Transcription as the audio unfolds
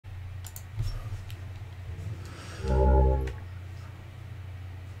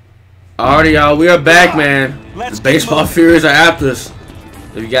Alrighty, y'all, we are back, man. The baseball furies are after us.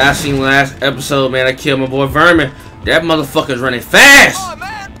 If you guys seen last episode, man, I killed my boy Vermin. That motherfucker's running fast. Oh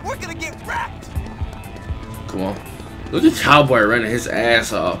man, we're gonna get wrecked. Come on, look at Cowboy running his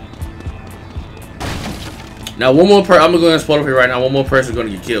ass off. Now one more person. I'm gonna go ahead and spoil it for you right now. One more person is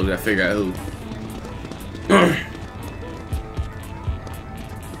gonna get killed. We gotta figure out who.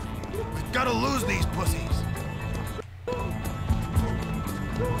 We've gotta lose these pussies.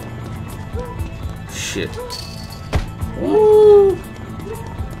 Shit. Woo.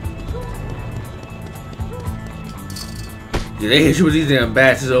 Yeah, they hit you with these damn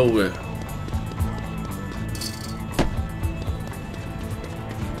bats. It's over.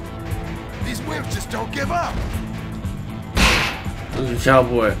 These wimps just don't give up. Look at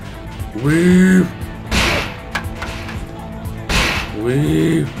Cowboy. Weave.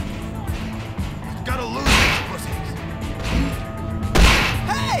 Weave. We've gotta lose these pussies.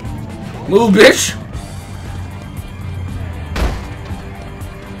 Hey! Move, bitch.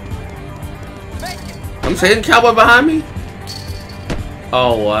 I'm saying Cowboy behind me.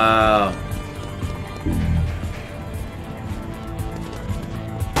 Oh wow.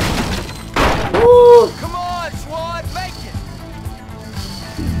 Woo. Come on, Swan, make it.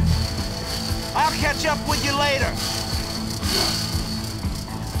 I'll catch up with you later.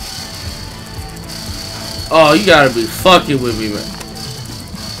 Oh, you gotta be fucking with me, man.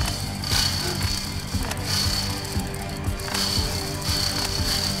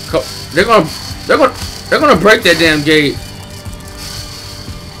 They're gonna break that damn gate.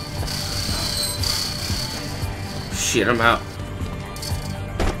 Shit, I'm out.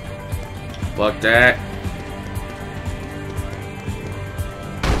 Fuck that.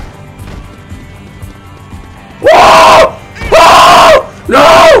 Whoa! Whoa!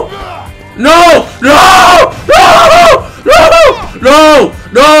 No! No! No! No! No! No!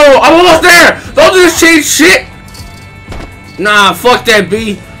 No! I'm almost there! Don't do this cheat shit! Nah, fuck that,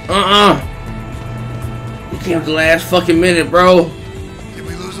 B. You came at the last fucking minute, bro. Did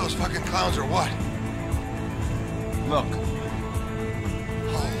we lose those fucking clowns or what? Look.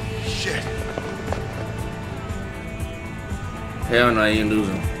 Holy shit. Hell no, you ain't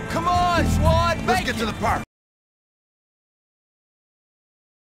losing. Come on, Swan, let's get to the park.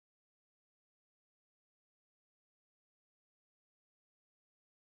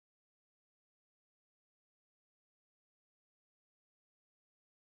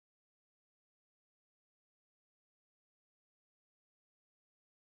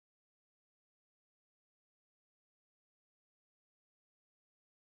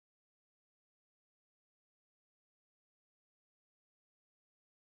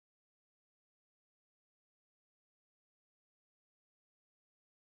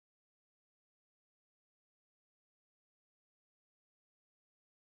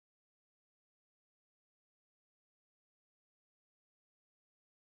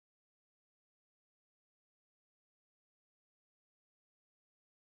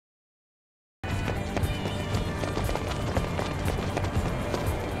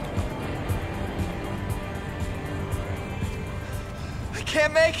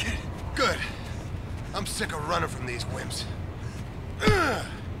 Can't make it. Good. I'm sick of running from these wimps.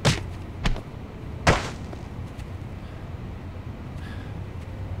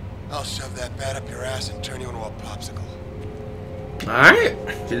 I'll shove that bat up your ass and turn you into a popsicle. Alright.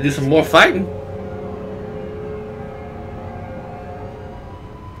 Gonna do some more fighting.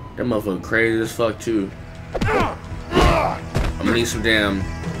 That motherfucker crazy as fuck too. I'm gonna need some damn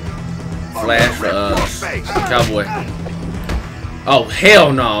flash for Cowboy. Oh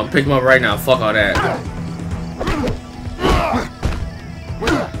hell no! I'm picking him up right now. Fuck all that.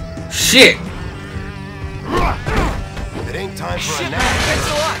 Shit! It ain't time for a nap. Thanks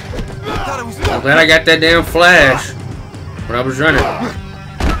a lot. I'm glad I got that damn flash when I was running.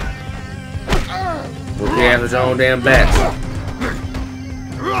 Whoop your ass with your own damn bats.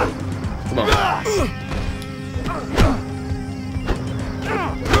 Come on.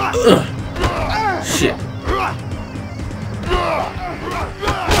 Shit.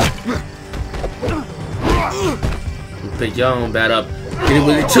 Pick your own bat up. Get it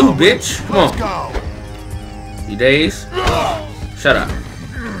with it too, bitch. Come on. You dazed? Shut up.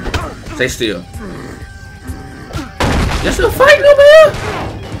 Stay still. You're still fighting over here?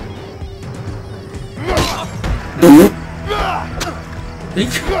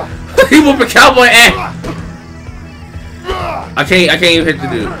 He whooping Cowboy ass. I can't even hit the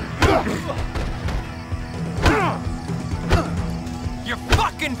dude. You're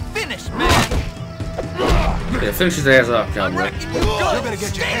fucking finished, man. Yeah, finish his ass off, Cowboy. You're gonna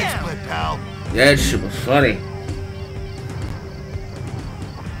get your head split, pal. Yeah, that shit was funny.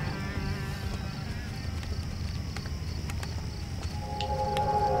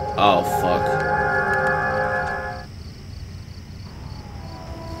 Oh, fuck.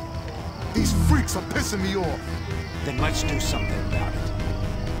 These freaks are pissing me off. Then let's do something about it.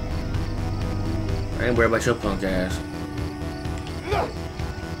 I ain't worried about your punk ass.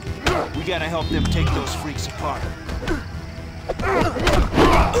 We gotta help them take those freaks apart.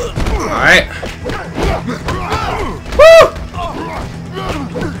 Alright. Woo!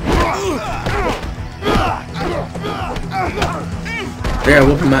 They're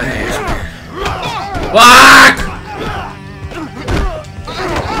whooping my ass, man. Fuck!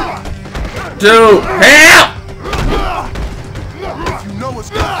 Dude, help! If you know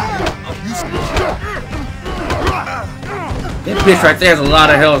what's good for you, That bitch right there has a lot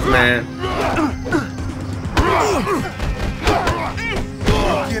of health, man.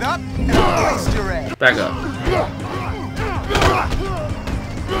 get up and place your ass. Back up.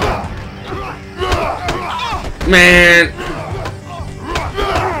 Man.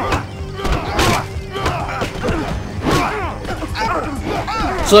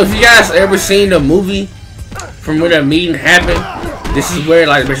 So if you guys ever seen the movie from where that meeting happened, this is where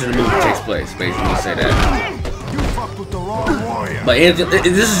like the movie takes place. Basically, say that. But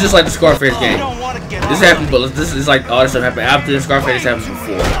this is just like the Scarface game. This happened, but this is like all this stuff happened after the Scarface happens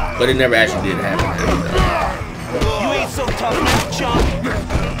before, but it never actually did happen. You ain't so tough, chump.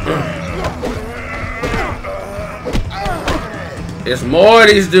 It's more of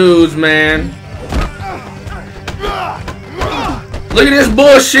these dudes, man. Look at this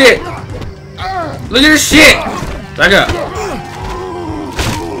bullshit. Look at this shit. Back up.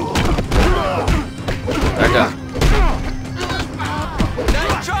 Back up.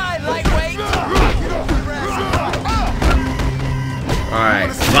 Nice try, lightweight.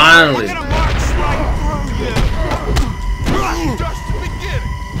 Alright, finally. We're gonna march right through you. Just the beginning.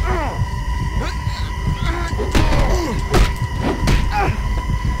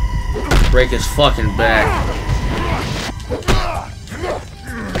 Break his fucking back.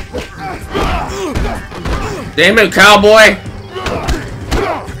 Damn it, cowboy!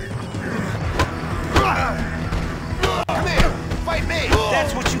 Come here, fight me.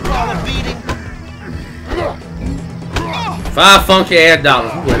 That's what you call a beating? $5 funky ass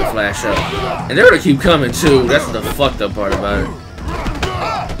dollars. I'm going to flash up. And they're gonna keep coming too. That's the fucked up part about it.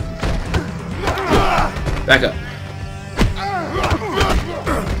 Back up.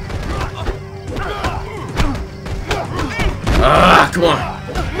 Ah, come on.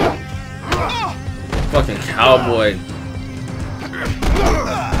 Fucking cowboy.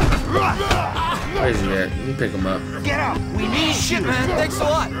 Where's he at? Let me pick him up. Get out. We need shit, man. Thanks a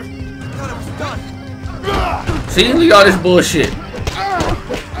lot. Thought it was done. See, look at all this bullshit.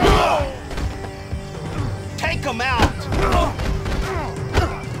 Take him out.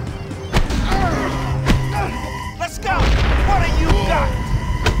 Let's go. What do you got?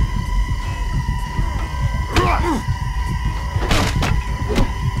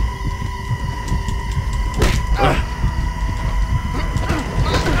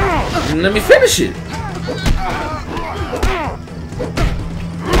 Let me finish it.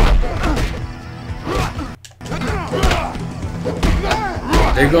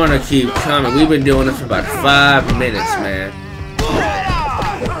 They're gonna keep coming. We've been doing this for about 5 minutes, man.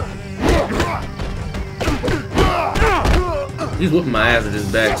 He's whooping my ass with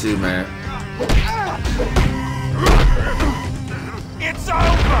his back too, man. It's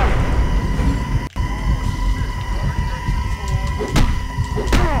over.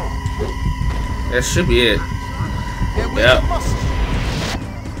 That should be it. Yep.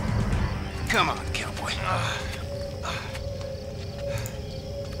 Come on, cowboy.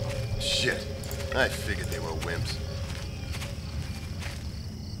 Shit, I figured they were wimps.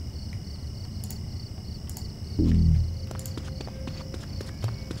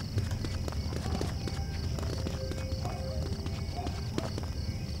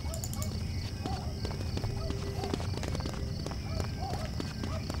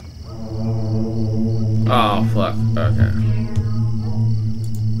 Oh, fuck. Okay.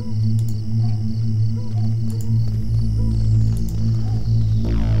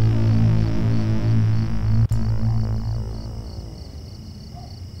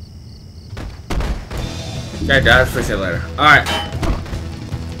 Okay, guys, fix it later. Alright.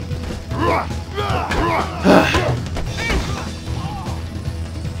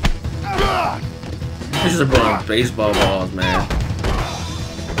 This is a bunch of baseball balls, man.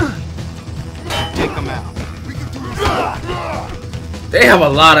 Take him out. They have a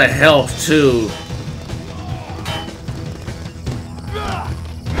lot of health too.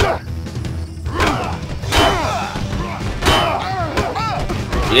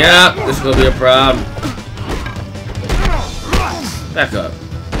 Yep, this is gonna be a problem. Back up.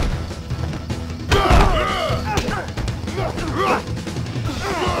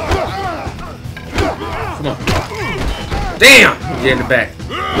 Come on. Damn! Get in the back.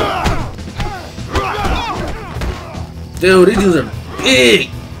 Dude, these dudes are big.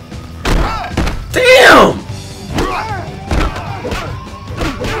 Damn!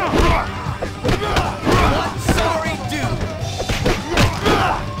 Sorry, dude.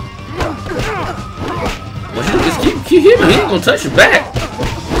 Well, you just keep hitting him. He ain't gonna touch your back.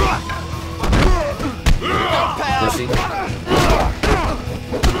 Let's see.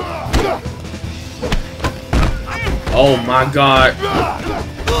 Oh my God.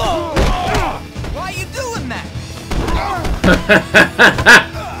 Why are you doing that?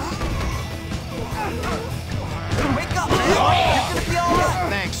 Wake up, man. You're gonna be alright.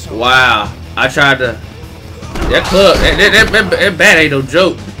 Thanks. Wow. I tried to. That club, that bat ain't no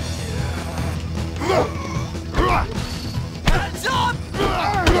joke.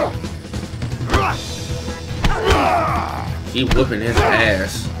 Keep whooping his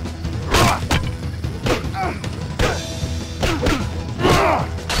ass.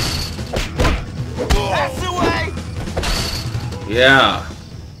 That's the way. Yeah.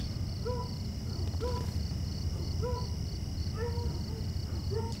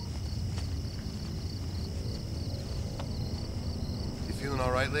 You feeling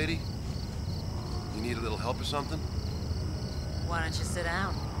all right, lady? You need a little help or something? Why don't you sit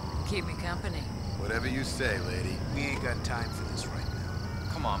down? Keep me company. Whatever you say, lady. We ain't got time for this right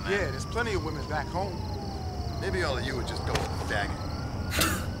now. Come on, man. Yeah, there's plenty of women back home. Maybe all of you would just go with the faggot.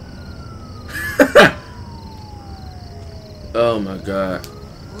 Oh my God.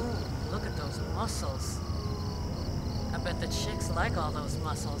 Ooh, look at those muscles. I bet the chicks like all those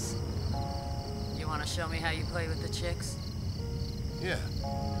muscles. You want to show me how you play with the chicks? Yeah,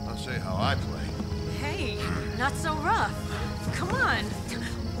 I'll show you how I play. Hey, not so rough. Come on.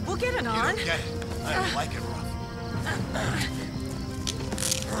 We'll get it on. You don't get it. I don't like it rough.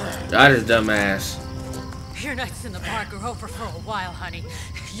 That is dumbass. Your nights in the park are over for a while, honey.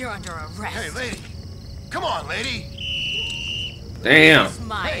 You're under arrest. Hey, lady. Come on, lady. Damn. Kiss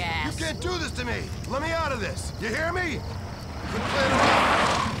my Hey, ass. you can't do this to me. Let me out of this. You hear me? Quit playing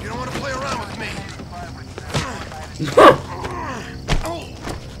around. You don't want to play around with me. Oh.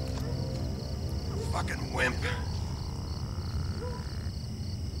 Fucking wimp.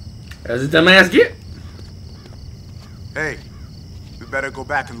 As a dumbass get. Hey, we better go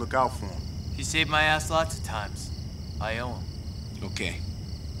back and look out for him. He saved my ass lots of times. I owe him. Okay,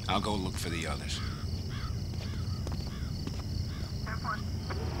 I'll go look for the others.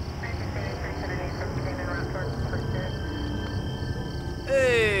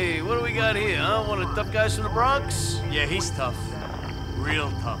 Hey, what do we got here, huh? One of the tough guys from the Bronx? Yeah, he's tough.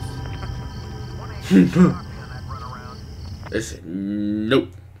 Real tough. Listen, nope.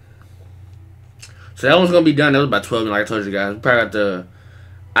 So that one's gonna be done. That was about 12 minutes, like I told you guys. We probably got the.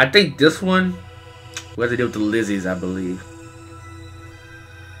 I think this one we have to deal with the lizzies, I believe.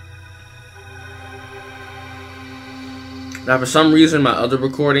 Now, for some reason, my other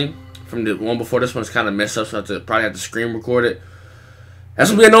recording from the one before this one's kind of messed up, so I probably have to screen record it. That's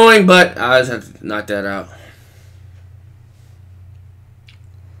gonna be annoying, but I just have to knock that out.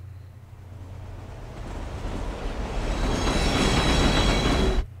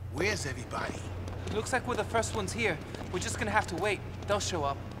 Where's everybody? Looks like we're the first ones here. We're just gonna have to wait. They'll show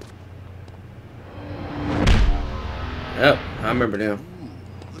up. Yep, I remember them.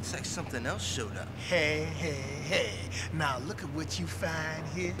 Ooh, looks like something else showed up. Hey, hey, hey. Now look at what you find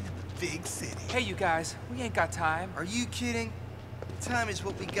here in the big city. Hey, you guys. We ain't got time. Are you kidding? Time is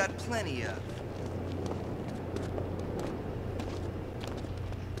what we got plenty of.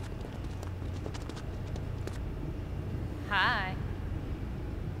 Hi.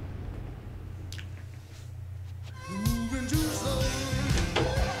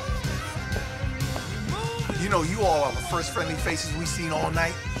 You know, you all are the first friendly faces we've seen all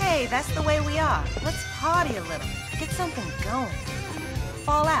night. Hey, that's the way we are. Let's party a little. Get something going.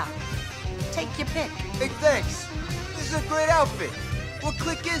 Fall out. Take your pick. Hey, thanks. This is a great outfit. What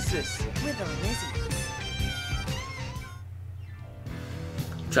clique is this? We're the Lizzies.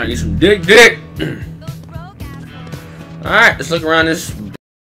 Trying to get some dick. Alright, let's look around this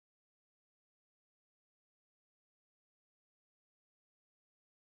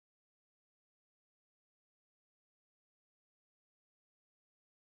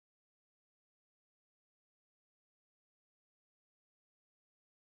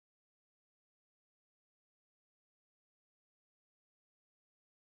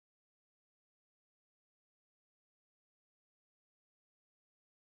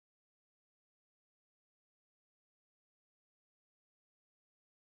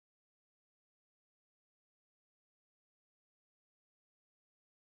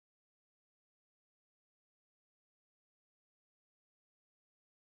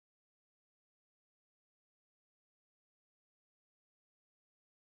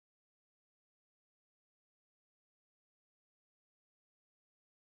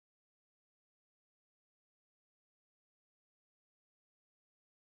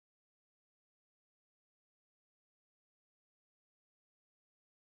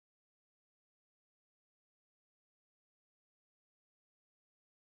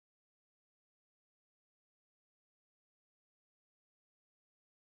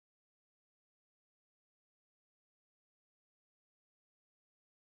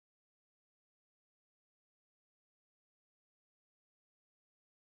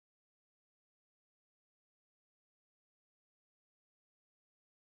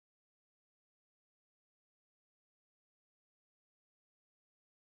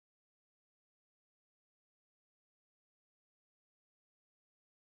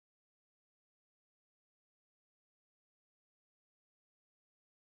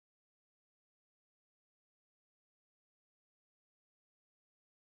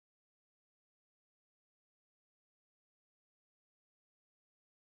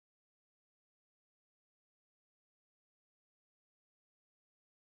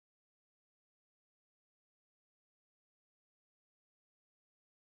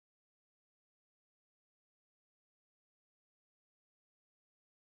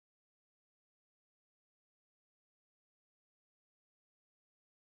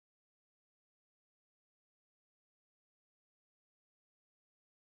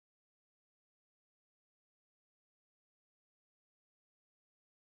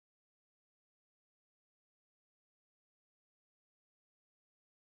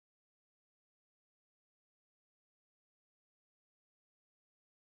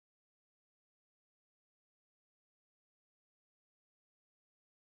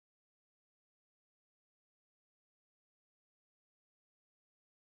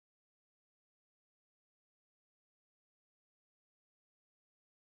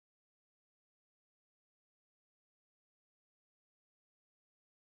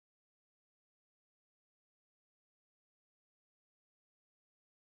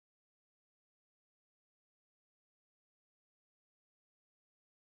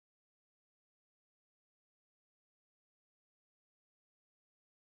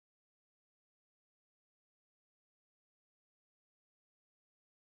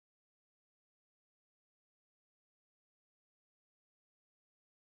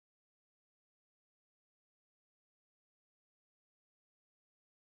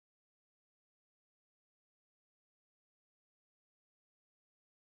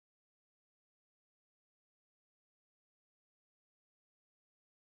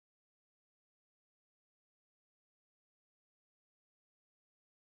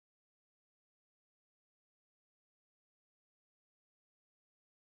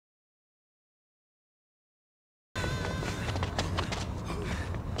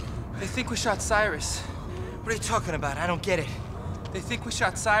think we shot Cyrus. What are you talking about? I don't get it. They think we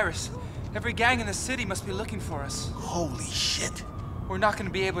shot Cyrus. Every gang in the city must be looking for us. Holy shit. We're not gonna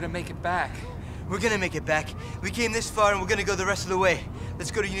be able to make it back. We're gonna make it back. We came this far and we're gonna go the rest of the way.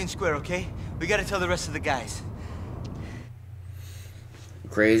 Let's go to Union Square, okay? We gotta tell the rest of the guys.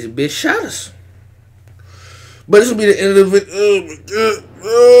 Crazy bitch shot us. But this will be the end of it. Oh my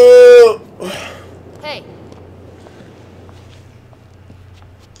god. Hey.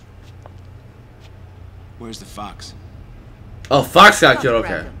 Where's the fox? Oh, Fox got killed,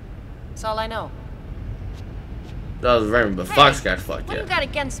 okay. That's all I know. That was vermin, but Hey, Fox got fucked, what yeah. you got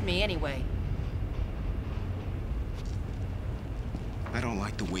against me, anyway? I don't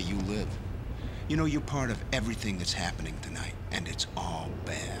like the way you live. You know, you're part of everything that's happening tonight, and it's all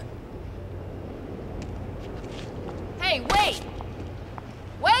bad. Hey, wait!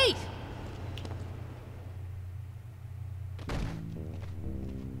 Wait!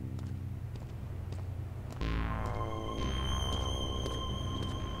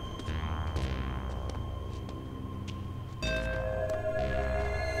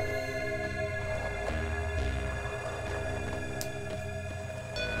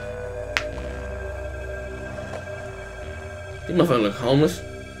 You motherfucker look homeless.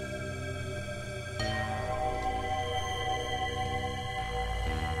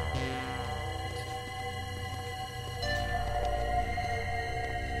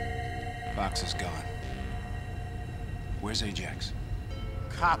 Fox is gone. Where's Ajax?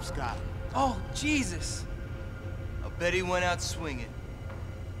 Cops got him. Oh, Jesus! I bet he went out swinging.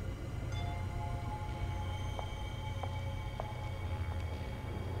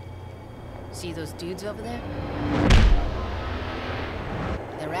 See those dudes over there?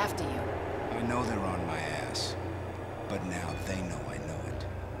 They're after you. I know they're on my ass, but now they know I know it.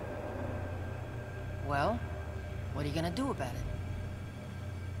 Well, what are you gonna do about it?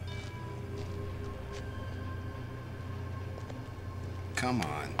 Come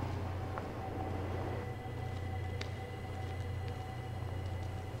on.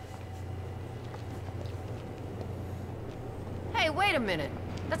 Hey, wait a minute.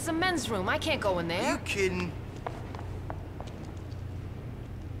 That's the men's room. I can't go in Are you there. kidding?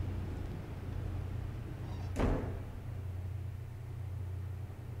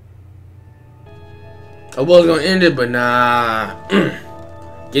 I was gonna end it, but nah.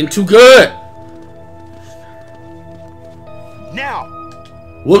 Getting too good. Now!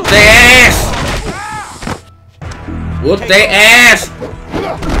 Whoop their ass! Whoop their ass!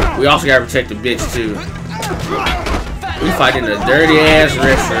 We also gotta protect the bitch too. We fighting in a dirty ass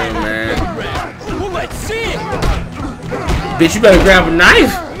restroom, man. Bitch, you better grab a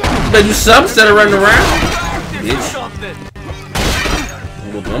knife. You better do something instead of running around. Bitch.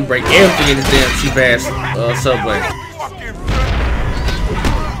 I'm gonna break everything in this damn cheap ass subway.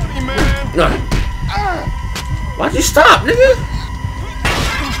 Why'd you stop, nigga?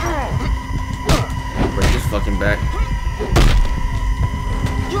 Break his fucking back.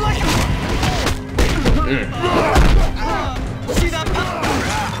 Your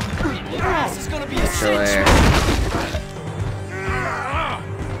ass.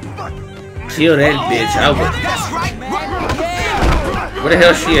 Kill that bitch. I would. Where the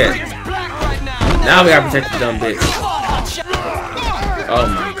hell she at? Now we gotta protect the dumb bitch. Oh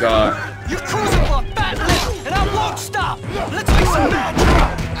my god.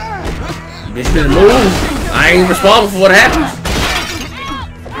 Bitch better move. I ain't responsible for what happens.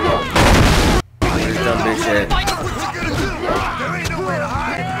 Where's this dumb bitch at?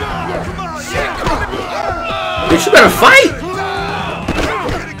 Bitch, you better fight!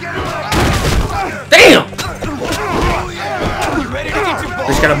 Damn!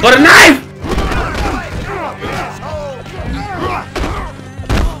 Bitch got a butter knife!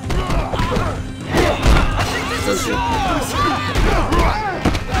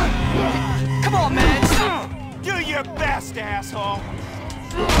 Come on, man! Do your best, asshole!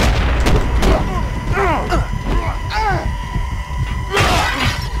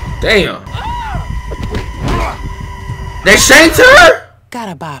 Damn! They shanked her?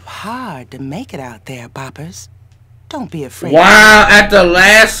 Gotta bop hard to make it out there, boppers. Don't be afraid. Wow, at the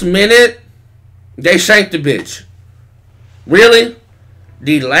last minute, they shanked the bitch. Really?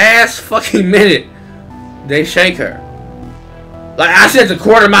 The last fucking minute, they shank her. Like, I said the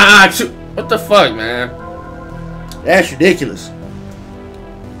corner of my eye, too. What the fuck, man? That's ridiculous.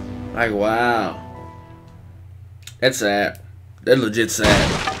 Like, wow. That's sad. That's legit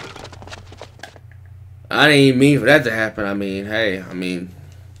sad. I didn't even mean for that to happen. I mean, hey,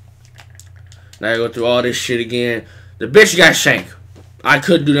 now I go through all this shit again. The bitch got shanked. I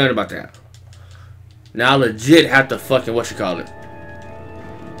couldn't do nothing about that. Now I legit have to fucking,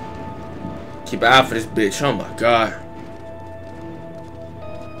 Keep an eye for this bitch. Oh my god.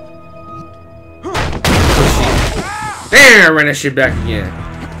 Damn, I ran that shit back again.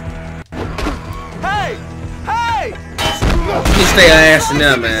 Hey! Hey! You stay her ass in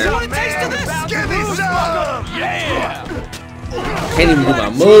there, man. Give me some! Yeah! Can't even do my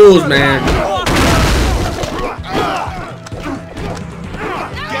moves, man.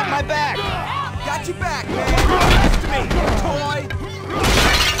 Get my back! Got your back, man! Toy!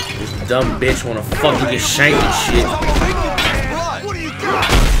 This dumb bitch wanna fucking get shanked and shit. What do you got?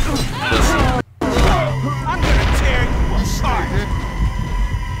 I'm gonna tear you apart!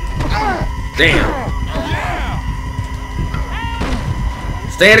 Damn.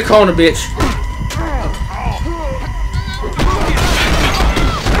 Stay in the corner, bitch.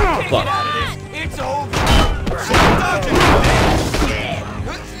 Fuck. It's over!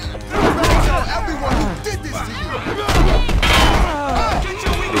 Everyone who did this to you! Bitch,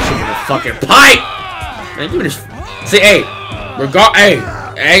 give me the fucking pipe! Man, give me this. See, hey. Hey.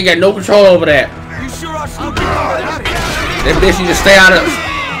 I ain't got no control over that. You sure are stupid? That bitch need to stay out of.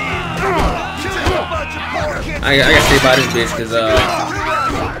 I gotta stay by this bitch, cause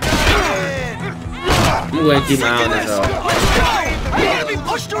I'm gonna keep my eye on this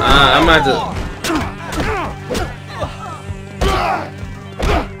I'm about to.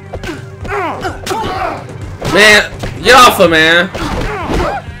 Man, get off her, man.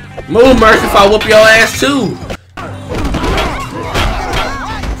 Move, Mercy, if I whoop your ass too.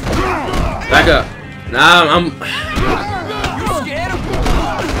 Back up. Nah, I'm.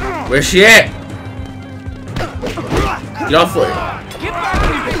 Where's she at? Get off of it.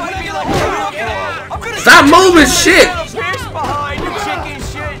 Stop moving, shit.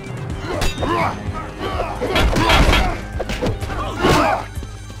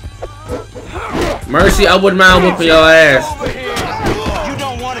 Mercy, I wouldn't mind whooping your ass. You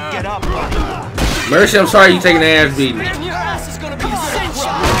don't want to get up. Mercy, I'm sorry you taking the ass beating.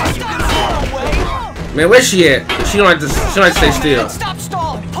 Man, where's she at? She don't like to stay still. Stop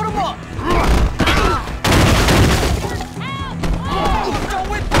stalling. Put him up.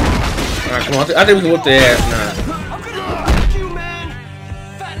 Alright, come on. I think we can whoop the ass now. I'm gonna break you, man.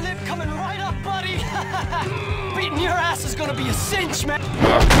 Fat lip coming right up, buddy. Beating your ass is gonna be a cinch, man.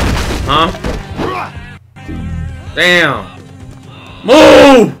 Huh? Damn.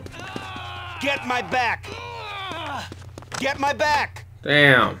 Move! Get my back. Get my back.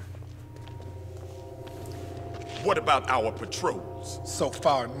 Damn. What about our patrols? So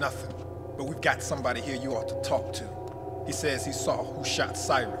far, nothing. But we've got somebody here you ought to talk to. He says he saw who shot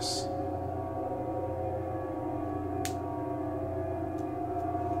Cyrus.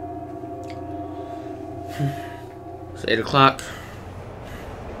 It's 8 o'clock.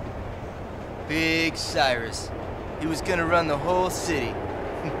 Big Cyrus. He was gonna run the whole city.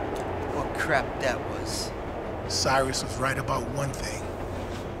 What crap that was. Cyrus was right about one thing.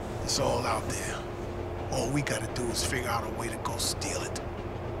 It's all out there. All we gotta do is figure out a way to go steal it.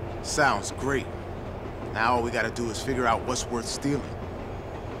 Sounds great. Now all we gotta do is figure out what's worth stealing.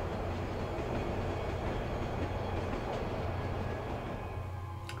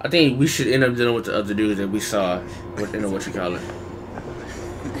 I think we should end up dealing with the other dude that we saw. What you call it?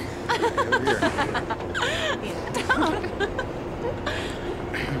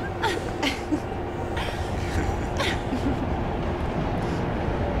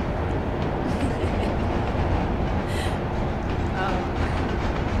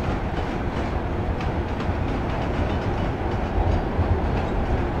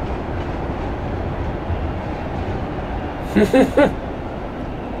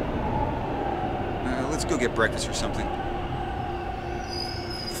 Let's go get breakfast or something.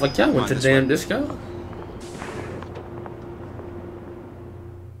 Fuck, y'all went to the damn disco.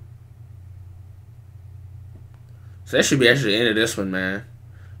 So that should be actually the end of this one, man.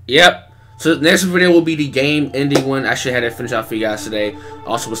 Yep. So the next video will be the game ending one. I should have that finished out for you guys today.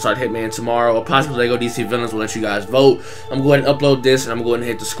 Also, we'll start Hitman tomorrow, or possibly Lego DC Villains. We'll let you guys vote. I'm going to go ahead and upload this, and I'm going to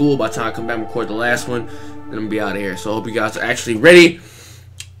hit the school. By the time I come back and record the last one, then I'm going to be out of here. So I hope you guys are actually ready.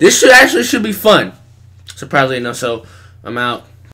 This should be fun. Surprisingly enough, so I'm out.